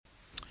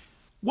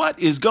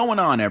What is going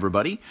on,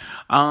 everybody?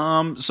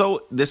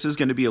 So this is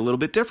going to be a little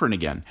bit different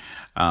again.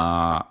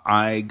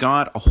 I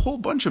got a whole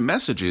bunch of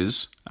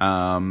messages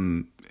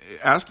asking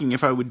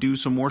if I would do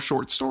some more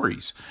short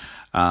stories.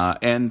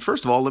 And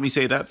first of all, let me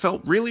say that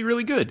felt really,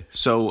 really good.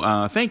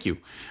 So thank you.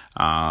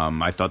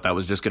 I thought that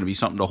was just going to be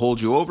something to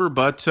hold you over,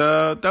 but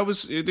that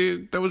was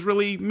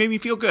really made me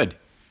feel good.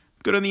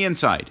 Good on the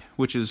inside,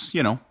 which is,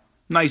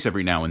 nice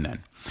every now and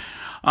then.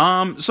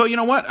 So you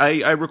know what?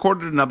 I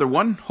recorded another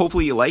one.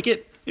 Hopefully you like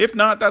it. If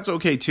not, that's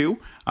okay too.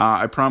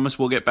 I promise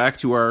we'll get back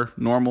to our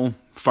normal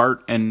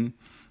fart and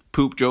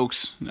poop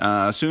jokes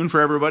soon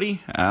for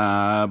everybody.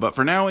 But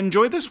for now,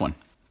 enjoy this one.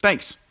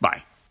 Thanks.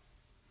 Bye.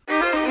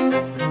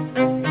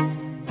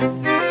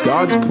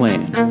 God's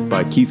Plan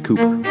by Keith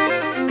Cooper.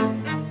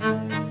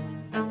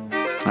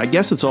 I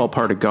guess it's all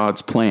part of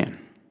God's plan.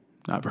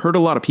 I've heard a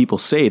lot of people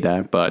say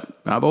that,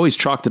 but I've always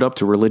chalked it up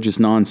to religious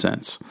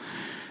nonsense.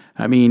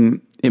 I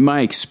mean, in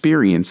my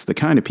experience, the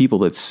kind of people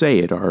that say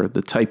it are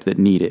the type that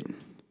need it.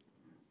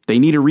 They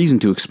need a reason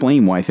to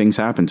explain why things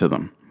happen to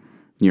them.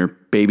 Your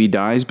baby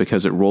dies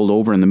because it rolled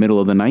over in the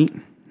middle of the night?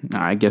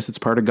 I guess it's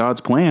part of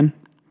God's plan.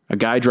 A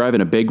guy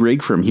driving a big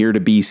rig from here to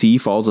BC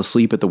falls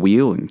asleep at the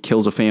wheel and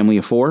kills a family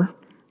of 4?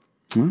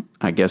 Well,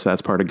 I guess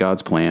that's part of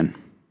God's plan.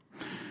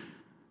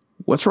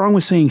 What's wrong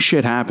with saying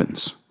shit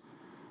happens?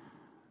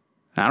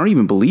 I don't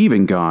even believe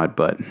in God,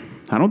 but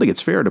I don't think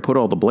it's fair to put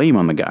all the blame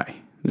on the guy.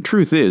 The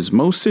truth is,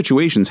 most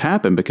situations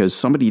happen because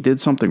somebody did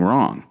something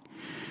wrong.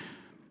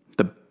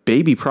 The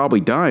baby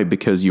probably died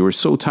because you were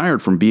so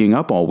tired from being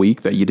up all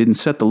week that you didn't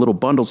set the little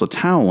bundles of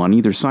towel on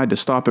either side to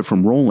stop it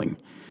from rolling.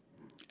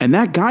 And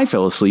that guy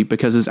fell asleep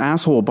because his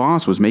asshole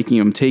boss was making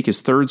him take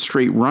his 3rd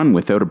straight run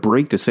without a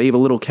break to save a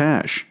little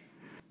cash.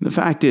 The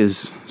fact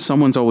is,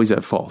 someone's always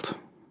at fault.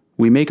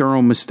 We make our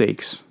own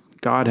mistakes.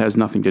 God has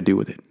nothing to do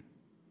with it.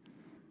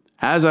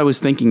 As I was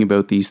thinking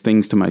about these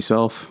things to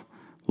myself,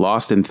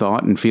 lost in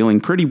thought and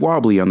feeling pretty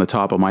wobbly on the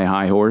top of my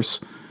high horse,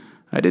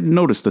 I didn't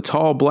notice the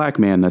tall black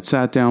man that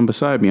sat down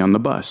beside me on the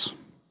bus.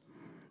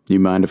 "You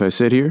mind if I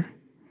sit here?"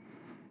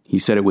 He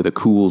said it with a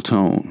cool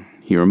tone.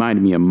 He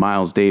reminded me of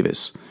Miles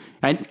Davis.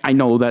 And I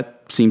know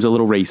that seems a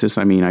little racist.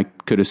 I mean, I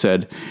could have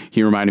said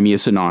he reminded me of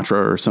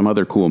Sinatra or some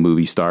other cool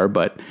movie star,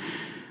 but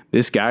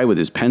this guy with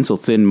his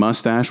pencil-thin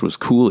mustache was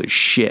cool as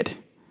shit.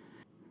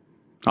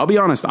 I'll be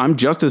honest, I'm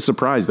just as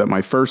surprised that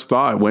my first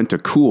thought went to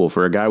cool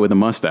for a guy with a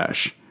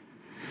mustache.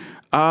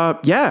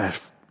 Yeah,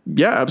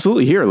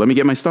 absolutely. Here, let me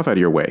get my stuff out of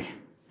your way.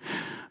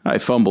 I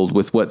fumbled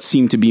with what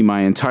seemed to be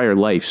my entire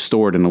life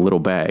stored in a little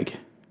bag.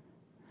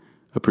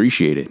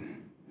 Appreciate it.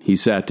 He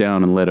sat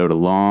down and let out a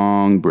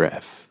long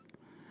breath.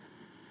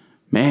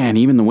 Man,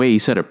 even the way he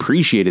said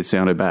appreciate it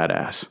sounded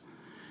badass.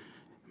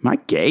 Am I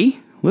gay?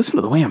 Listen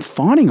to the way I'm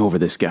fawning over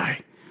this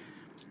guy.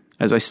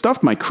 As I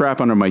stuffed my crap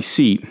under my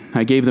seat,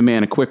 I gave the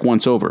man a quick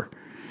once-over.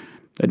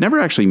 I'd never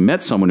actually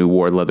met someone who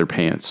wore leather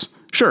pants.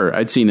 Sure,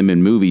 I'd seen them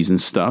in movies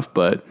and stuff,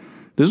 but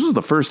this was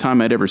the first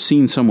time I'd ever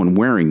seen someone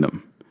wearing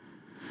them.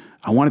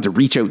 I wanted to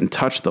reach out and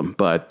touch them,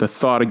 but the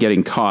thought of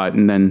getting caught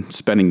and then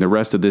spending the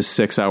rest of this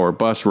 6-hour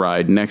bus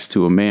ride next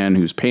to a man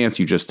whose pants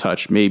you just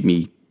touched made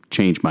me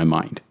change my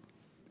mind.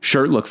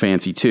 Shirt looked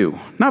fancy too.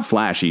 Not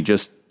flashy,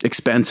 just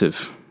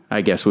expensive,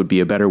 I guess would be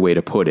a better way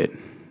to put it.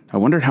 I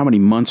wondered how many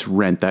months'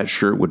 rent that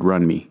shirt would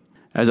run me.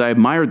 As I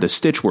admired the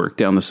stitchwork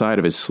down the side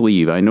of his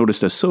sleeve, I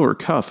noticed a silver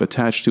cuff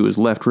attached to his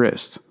left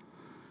wrist.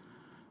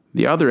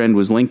 The other end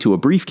was linked to a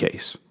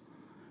briefcase.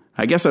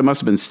 I guess I must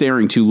have been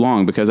staring too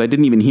long because I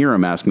didn't even hear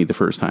him ask me the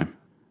first time.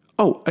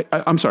 "Oh,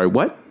 I'm sorry,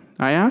 what?"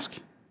 I asked.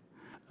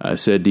 I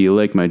said, "Do you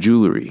like my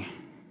jewelry?"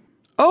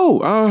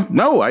 No,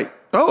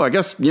 I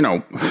guess,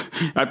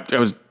 I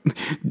was,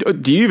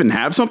 do you even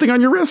have something on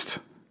your wrist?"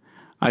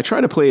 I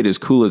try to play it as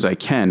cool as I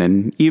can,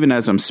 and even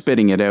as I'm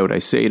spitting it out, I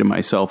say to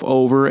myself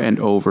over and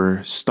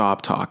over,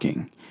 stop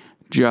talking.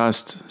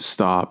 Just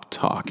stop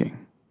talking.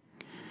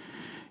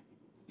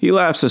 He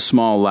laughs a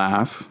small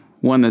laugh,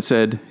 one that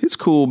said, "It's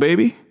cool,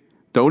 baby.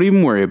 Don't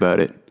even worry about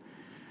it."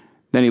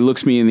 Then he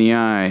looks me in the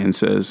eye and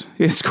says,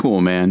 "It's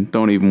cool, man.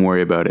 Don't even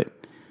worry about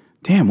it."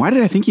 Damn, why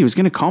did I think he was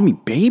going to call me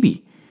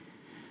baby?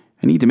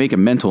 I need to make a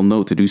mental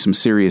note to do some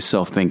serious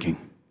self-thinking.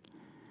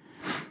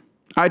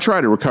 I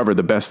try to recover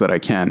the best that I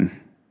can.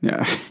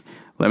 Yeah,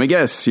 let me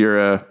guess, you're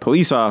a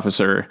police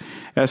officer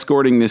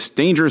escorting this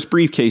dangerous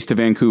briefcase to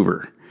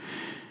Vancouver.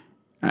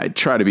 I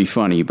try to be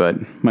funny, but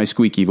my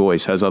squeaky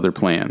voice has other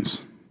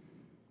plans.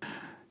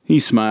 He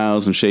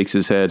smiles and shakes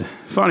his head.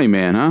 "Funny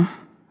man, huh?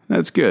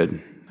 That's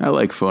good. I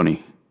like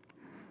funny."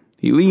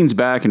 He leans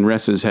back and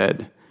rests his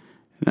head.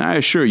 "And I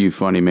assure you,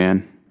 funny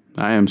man,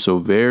 I am so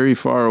very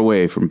far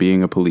away from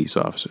being a police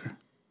officer."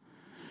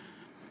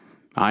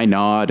 I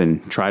nod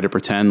and try to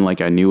pretend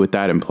like I knew what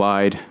that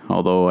implied,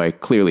 although I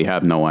clearly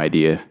have no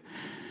idea.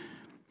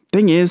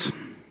 Thing is,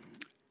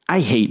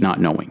 I hate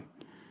not knowing.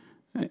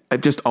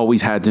 I've just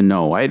always had to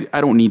know. I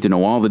don't need to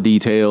know all the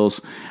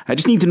details. I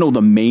just need to know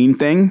the main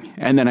thing,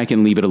 and then I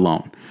can leave it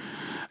alone.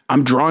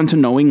 I'm drawn to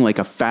knowing like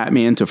a fat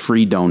man to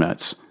free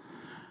donuts.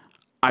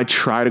 I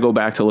try to go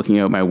back to looking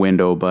out my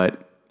window,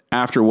 but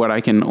After what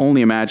I can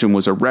only imagine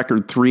was a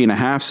record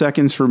 3.5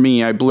 seconds for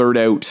me, I blurt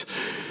out,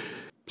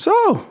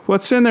 "So,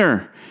 what's in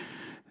there?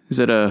 Is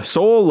it a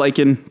soul like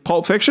in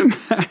Pulp Fiction?"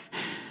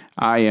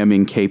 I am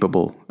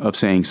incapable of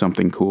saying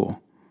something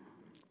cool.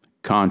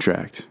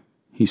 "Contract,"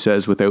 he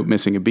says without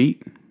missing a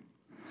beat.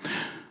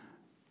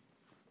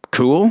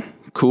 Cool.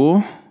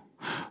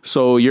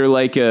 So you're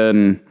like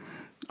an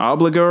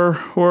obligor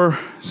or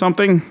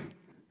something?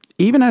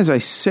 Even as I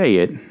say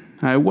it,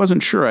 I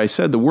wasn't sure I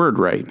said the word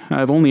right.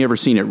 I've only ever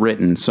seen it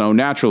written, so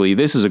naturally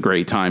this is a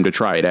great time to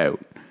try it out.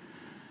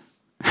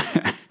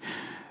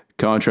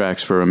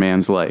 Contracts for a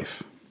man's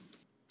life.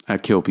 I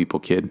kill people,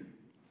 kid.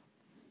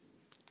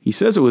 He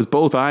says it with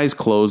both eyes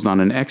closed on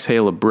an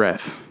exhale of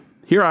breath.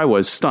 Here I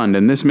was, stunned,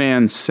 and this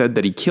man said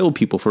that he killed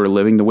people for a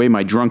living the way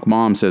my drunk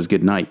mom says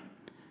goodnight.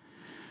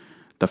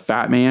 The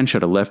fat man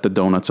should have left the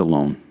donuts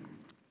alone.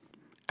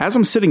 As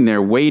I'm sitting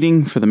there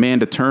waiting for the man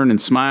to turn and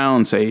smile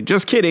and say,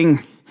 "Just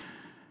kidding,"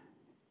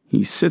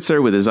 he sits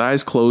there with his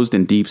eyes closed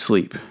in deep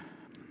sleep.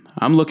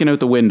 I'm looking out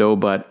the window,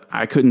 but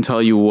I couldn't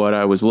tell you what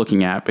I was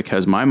looking at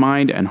because my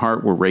mind and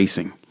heart were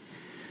racing.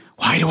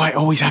 Why do I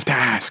always have to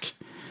ask?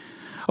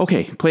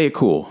 Okay, play it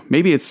cool.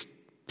 Maybe it's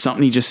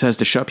something he just says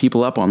to shut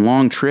people up on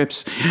long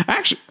trips.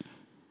 Actually,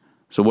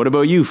 so what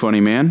about you,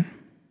 funny man?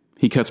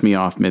 He cuts me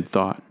off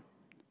mid-thought.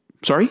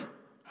 Sorry?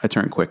 I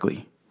turn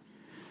quickly.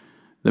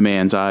 The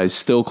man's eyes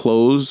still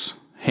closed,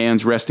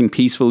 hands resting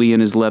peacefully in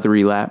his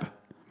leathery lap.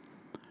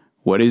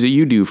 What is it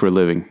you do for a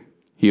living?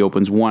 He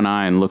opens one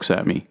eye and looks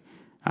at me.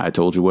 I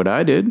told you what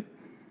I did.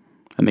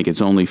 I think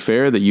it's only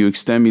fair that you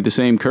extend me the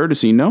same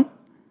courtesy, no?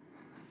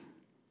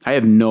 I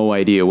have no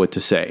idea what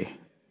to say.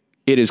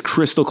 It is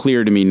crystal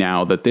clear to me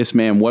now that this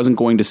man wasn't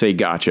going to say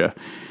gotcha.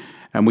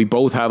 And we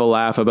both have a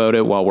laugh about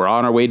it while we're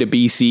on our way to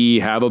BC,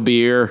 have a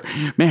beer.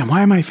 Man,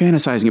 why am I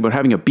fantasizing about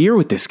having a beer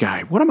with this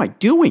guy? What am I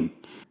doing?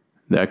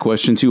 That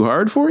question too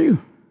hard for you?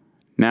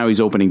 Now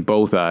he's opening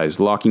both eyes,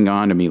 locking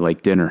onto me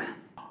like dinner.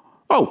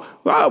 Oh,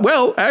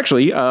 well,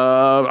 actually,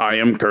 I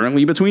am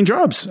currently between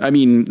jobs. I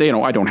mean,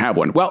 I don't have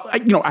one. Well,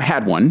 I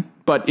had one,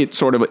 but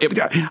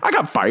I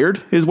got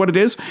fired is what it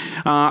is.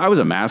 I was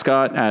a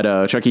mascot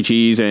at Chuck E.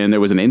 Cheese, and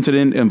there was an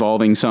incident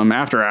involving some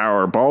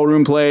after-hour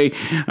ballroom play.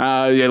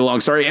 A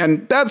long story,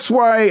 and that's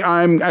why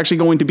I'm actually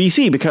going to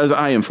BC, because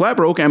I am flat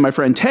broke, and my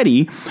friend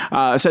Teddy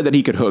said that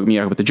he could hook me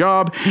up with the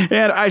job.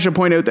 And I should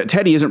point out that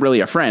Teddy isn't really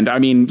a friend. I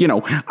mean,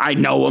 I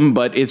know him,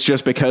 but it's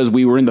just because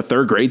we were in the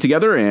 3rd grade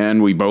together,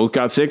 and we both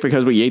got sick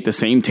because we ate the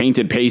same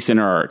tainted paste in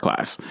our art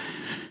class.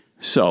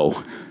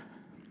 So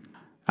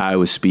I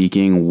was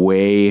speaking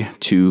way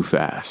too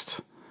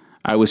fast.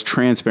 I was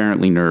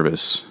transparently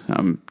nervous.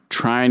 I'm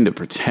trying to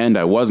pretend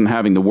I wasn't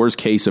having the worst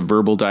case of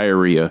verbal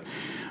diarrhea,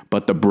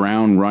 but the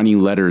brown, runny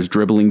letters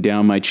dribbling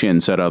down my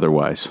chin said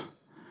otherwise.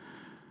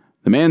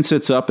 The man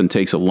sits up and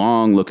takes a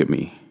long look at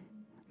me.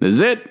 This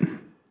is it.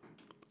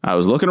 I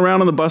was looking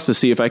around on the bus to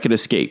see if I could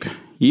escape.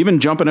 Even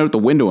jumping out the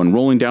window and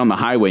rolling down the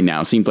highway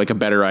now seemed like a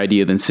better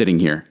idea than sitting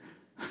here.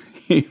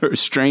 You're a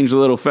strange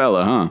little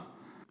fella, huh?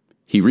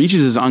 He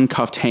reaches his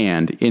uncuffed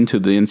hand into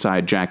the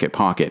inside jacket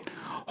pocket.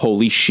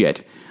 Holy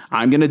shit.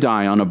 I'm going to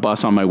die on a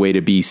bus on my way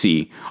to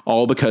BC,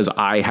 all because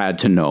I had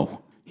to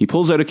know. He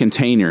pulls out a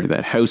container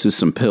that houses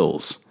some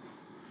pills.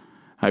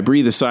 I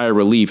breathe a sigh of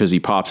relief as he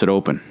pops it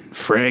open.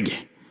 Frig.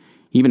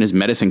 Even his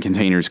medicine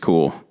container's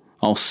cool.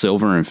 All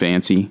silver and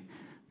fancy.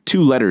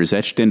 2 letters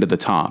etched into the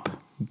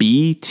top.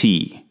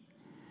 BT.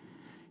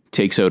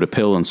 Takes out a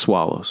pill and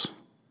swallows.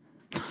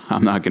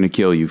 I'm not going to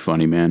kill you,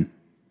 funny man.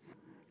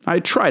 I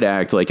try to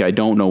act like I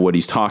don't know what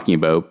he's talking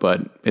about,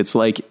 but it's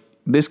like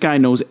this guy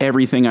knows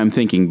everything I'm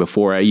thinking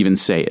before I even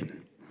say it.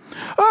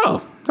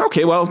 Oh,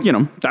 okay, well,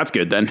 that's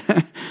good then.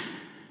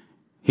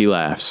 He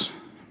laughs.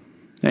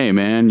 Hey,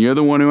 man, you're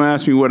the one who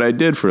asked me what I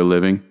did for a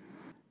living.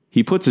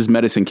 He puts his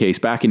medicine case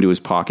back into his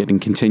pocket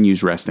and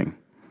continues resting.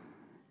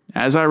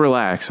 As I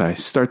relax, I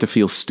start to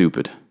feel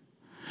stupid.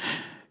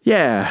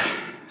 Yeah,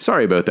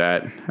 sorry about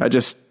that. I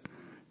just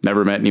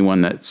never met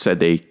anyone that said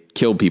they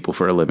killed people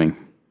for a living.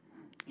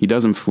 He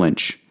doesn't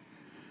flinch.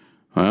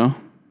 Well,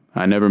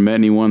 I never met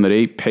anyone that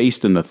ate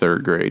paste in the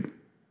 3rd grade.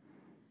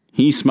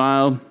 He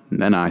smiled,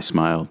 and then I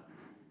smiled.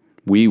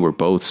 We were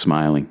both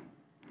smiling.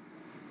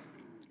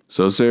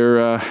 So is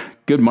there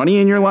good money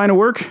in your line of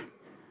work?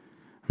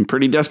 I'm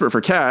pretty desperate for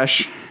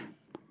cash.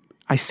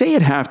 I say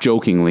it half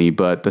jokingly,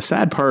 but the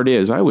sad part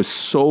is I was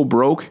so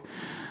broke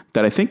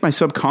that I think my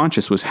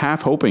subconscious was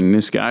half hoping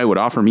this guy would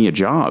offer me a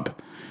job.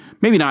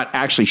 Maybe not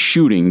actually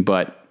shooting,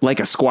 but like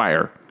a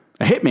squire.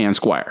 A hitman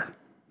squire.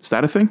 Is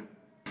that a thing?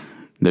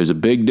 There's a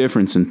big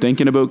difference in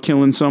thinking about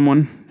killing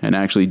someone and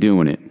actually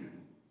doing it.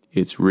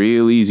 It's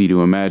real easy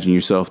to imagine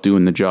yourself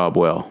doing the job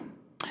well.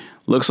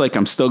 Looks like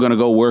I'm still going to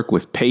go work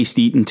with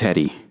paste-eating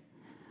Teddy.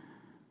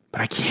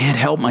 But I can't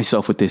help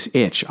myself with this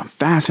itch. I'm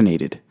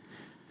fascinated.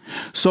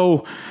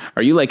 So,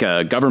 are you like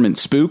a government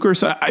spook or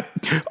something?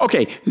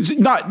 Okay,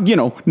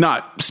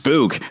 not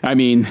spook. I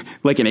mean,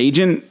 like an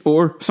agent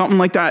or something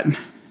like that.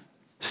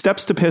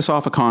 Steps to piss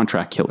off a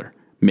contract killer.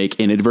 Make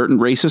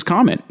inadvertent racist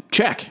comment.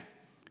 Check.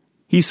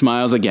 He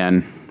smiles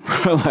again,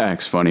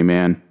 Relax, funny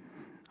man.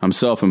 I'm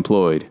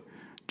self-employed.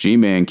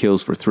 G-Man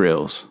kills for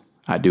thrills.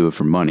 I do it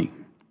for money.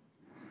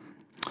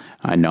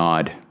 I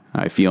nod.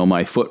 I feel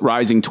my foot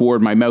rising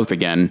toward my mouth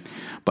again,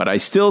 but I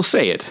still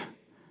say it.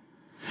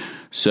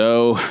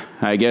 So,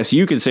 I guess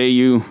you could say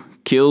you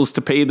kills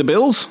to pay the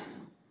bills?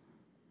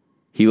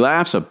 He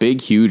laughs a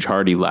big, huge,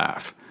 hearty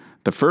laugh.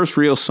 The first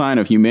real sign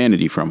of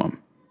humanity from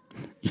him.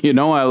 You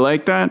know, I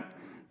like that.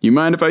 You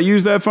mind if I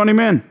use that, funny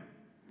man?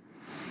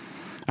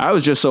 I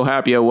was just so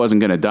happy I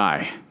wasn't going to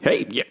die.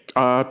 Hey,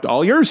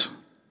 all yours?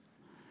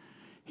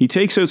 He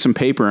takes out some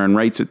paper and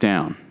writes it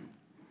down.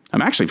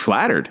 I'm actually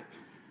flattered.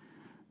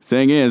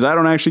 Thing is, I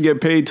don't actually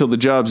get paid till the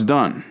job's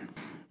done.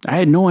 I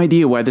had no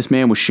idea why this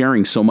man was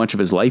sharing so much of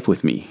his life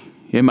with me.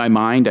 In my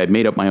mind, I'd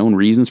made up my own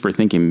reasons for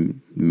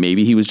thinking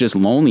maybe he was just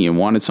lonely and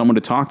wanted someone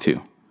to talk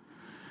to.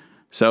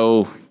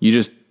 So, you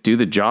just do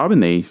the job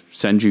and they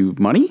send you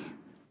money?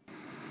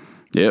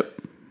 Yep.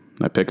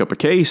 I pick up a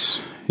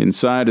case.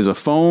 Inside is a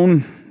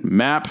phone,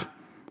 map,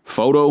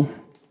 photo. A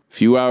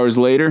few hours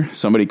later,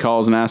 somebody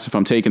calls and asks if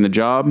I'm taking the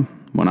job.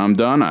 When I'm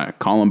done, I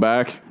call him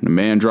back, and the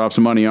man drops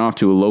the money off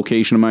to a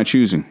location of my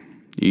choosing.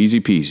 Easy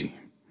peasy.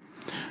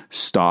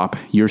 Stop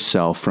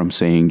yourself from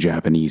saying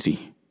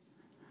Japanesey.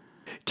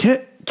 Can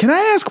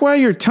I ask why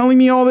you're telling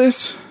me all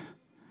this?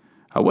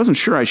 I wasn't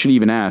sure I should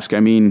even ask. I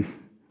mean,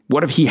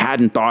 what if he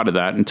hadn't thought of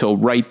that until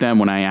right then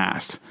when I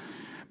asked?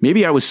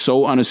 Maybe I was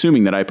so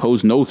unassuming that I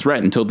posed no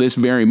threat until this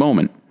very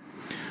moment.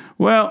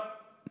 Well,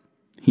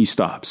 he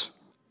stops.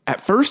 At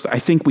first, I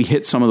think we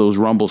hit some of those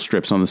rumble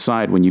strips on the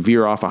side when you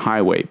veer off a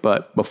highway,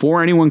 but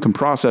before anyone can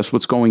process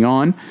what's going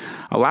on,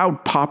 a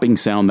loud popping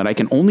sound that I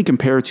can only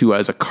compare to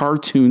as a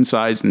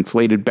cartoon-sized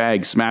inflated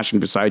bag smashing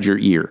beside your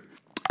ear.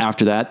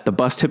 After that, the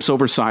bus tips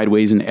over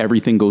sideways and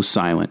everything goes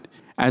silent.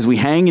 As we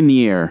hang in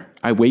the air,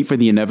 I wait for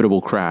the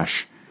inevitable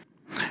crash.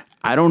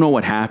 I don't know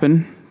what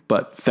happened,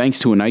 but thanks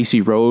to an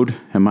icy road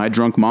and my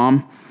drunk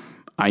mom,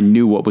 I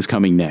knew what was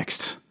coming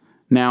next.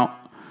 Now,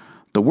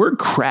 the word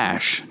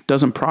crash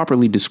doesn't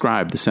properly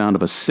describe the sound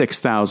of a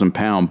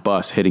 6,000-pound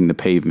bus hitting the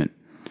pavement.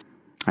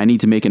 I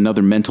need to make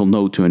another mental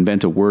note to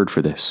invent a word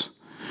for this.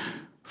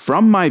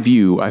 From my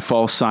view, I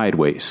fall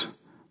sideways,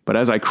 but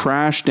as I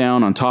crash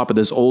down on top of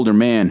this older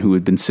man who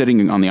had been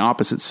sitting on the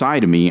opposite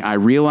side of me, I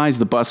realize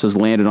the bus has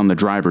landed on the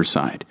driver's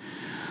side.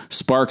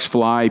 Sparks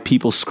fly,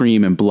 people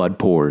scream, and blood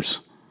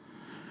pours.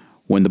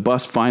 When the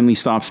bus finally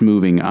stops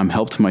moving, I'm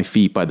helped to my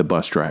feet by the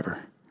bus driver.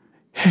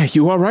 Hey,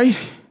 you all right?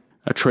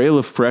 A trail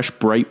of fresh,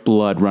 bright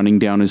blood running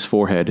down his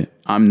forehead.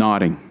 I'm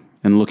nodding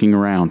and looking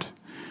around.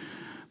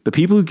 The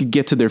people who could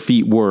get to their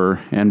feet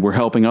were, and were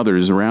helping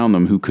others around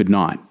them who could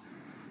not.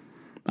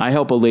 I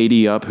help a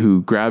lady up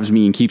who grabs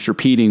me and keeps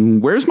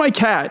repeating, "Where's my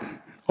cat?"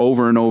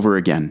 over and over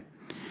again.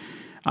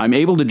 I'm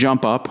able to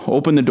jump up,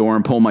 open the door,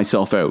 and pull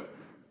myself out.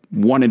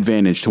 One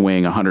advantage to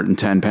weighing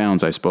 110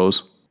 pounds, I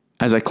suppose.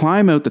 As I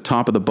climb out the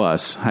top of the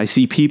bus, I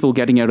see people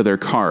getting out of their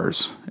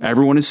cars.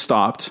 Everyone is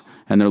stopped,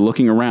 and they're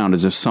looking around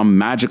as if some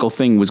magical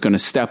thing was going to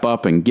step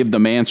up and give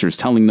them answers,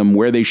 telling them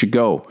where they should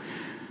go.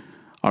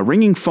 A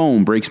ringing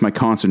phone breaks my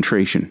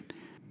concentration.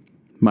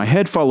 My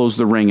head follows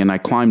the ring, and I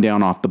climb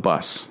down off the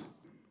bus.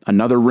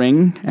 Another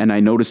ring, and I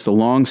notice the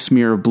long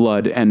smear of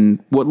blood and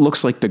what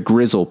looks like the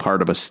grizzle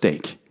part of a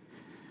steak.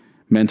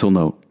 Mental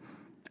note: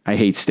 I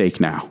hate steak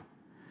now.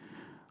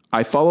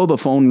 I follow the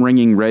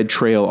phone-ringing red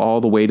trail all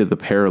the way to the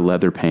pair of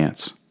leather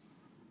pants.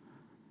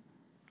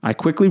 I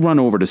quickly run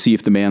over to see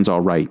if the man's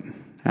all right.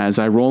 As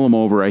I roll him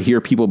over, I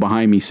hear people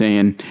behind me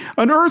saying,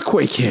 "An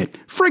earthquake hit!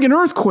 Friggin'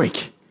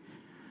 earthquake!"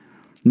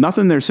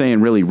 Nothing they're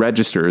saying really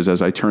registers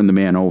as I turn the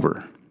man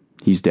over.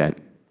 He's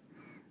dead.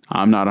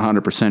 I'm not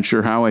 100%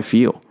 sure how I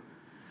feel.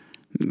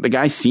 The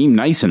guy seemed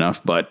nice enough,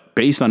 but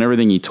based on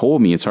everything he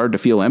told me, it's hard to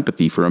feel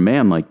empathy for a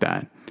man like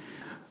that.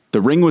 The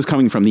ring was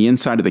coming from the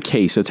inside of the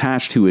case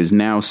attached to his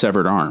now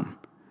severed arm.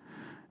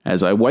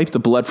 As I wipe the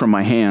blood from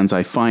my hands,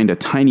 I find a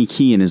tiny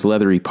key in his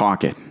leathery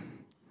pocket.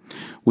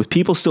 With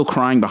people still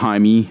crying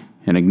behind me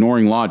and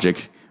ignoring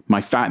logic,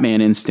 my fat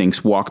man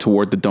instincts walk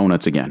toward the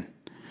donuts again.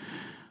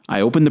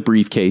 I open the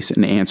briefcase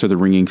and answer the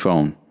ringing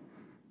phone.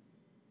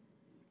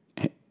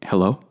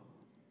 Hello?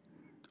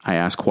 I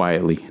ask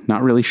quietly,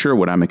 not really sure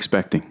what I'm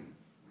expecting.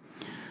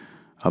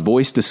 A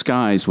voice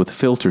disguised with a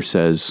filter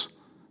says,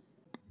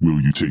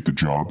 "Will you take the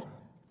job?"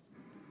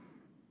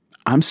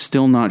 I'm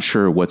still not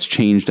sure what's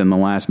changed in the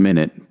last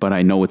minute, but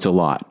I know it's a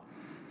lot.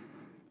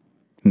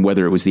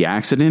 Whether it was the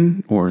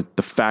accident or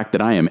the fact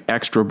that I am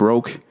extra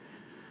broke,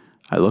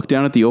 I look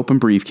down at the open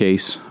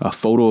briefcase, a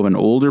photo of an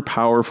older,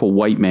 powerful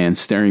white man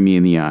staring me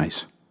in the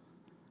eyes.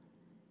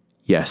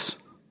 Yes.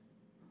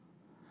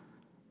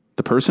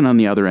 The person on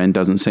the other end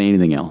doesn't say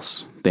anything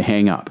else. They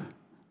hang up,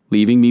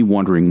 leaving me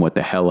wondering what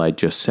the hell I'd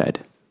just said.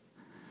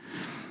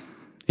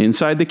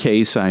 Inside the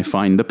case, I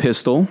find the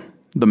pistol,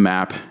 the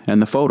map,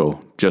 and the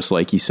photo, just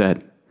like he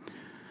said.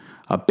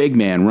 A big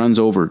man runs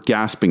over,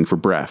 gasping for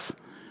breath.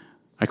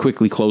 I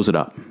quickly close it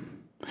up.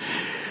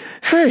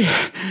 "Hey,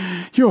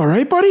 you all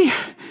right, buddy?"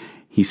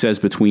 he says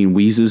between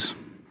wheezes.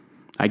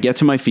 I get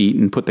to my feet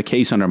and put the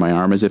case under my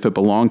arm as if it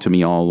belonged to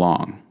me all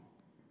along.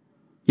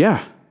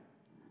 Yeah.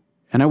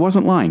 And I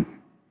wasn't lying.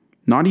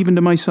 Not even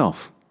to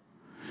myself.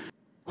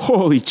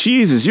 Holy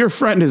Jesus, your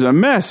friend is a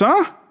mess,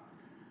 huh?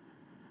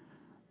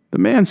 The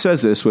man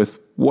says this with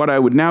what I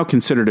would now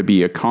consider to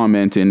be a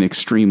comment in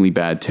extremely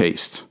bad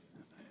taste.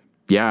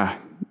 Yeah,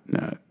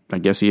 I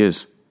guess he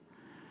is.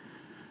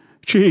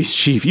 Jeez,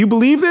 Chief, you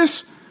believe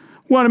this?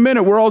 One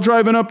minute, we're all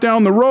driving up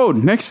down the road.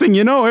 Next thing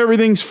you know,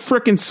 everything's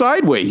frickin'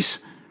 sideways.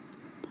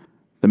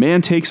 The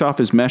man takes off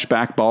his mesh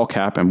back ball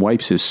cap and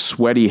wipes his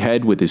sweaty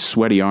head with his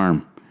sweaty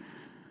arm.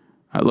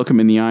 I look him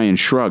in the eye and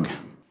shrug.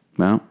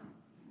 Well,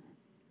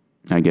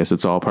 I guess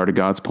it's all part of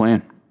God's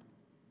plan.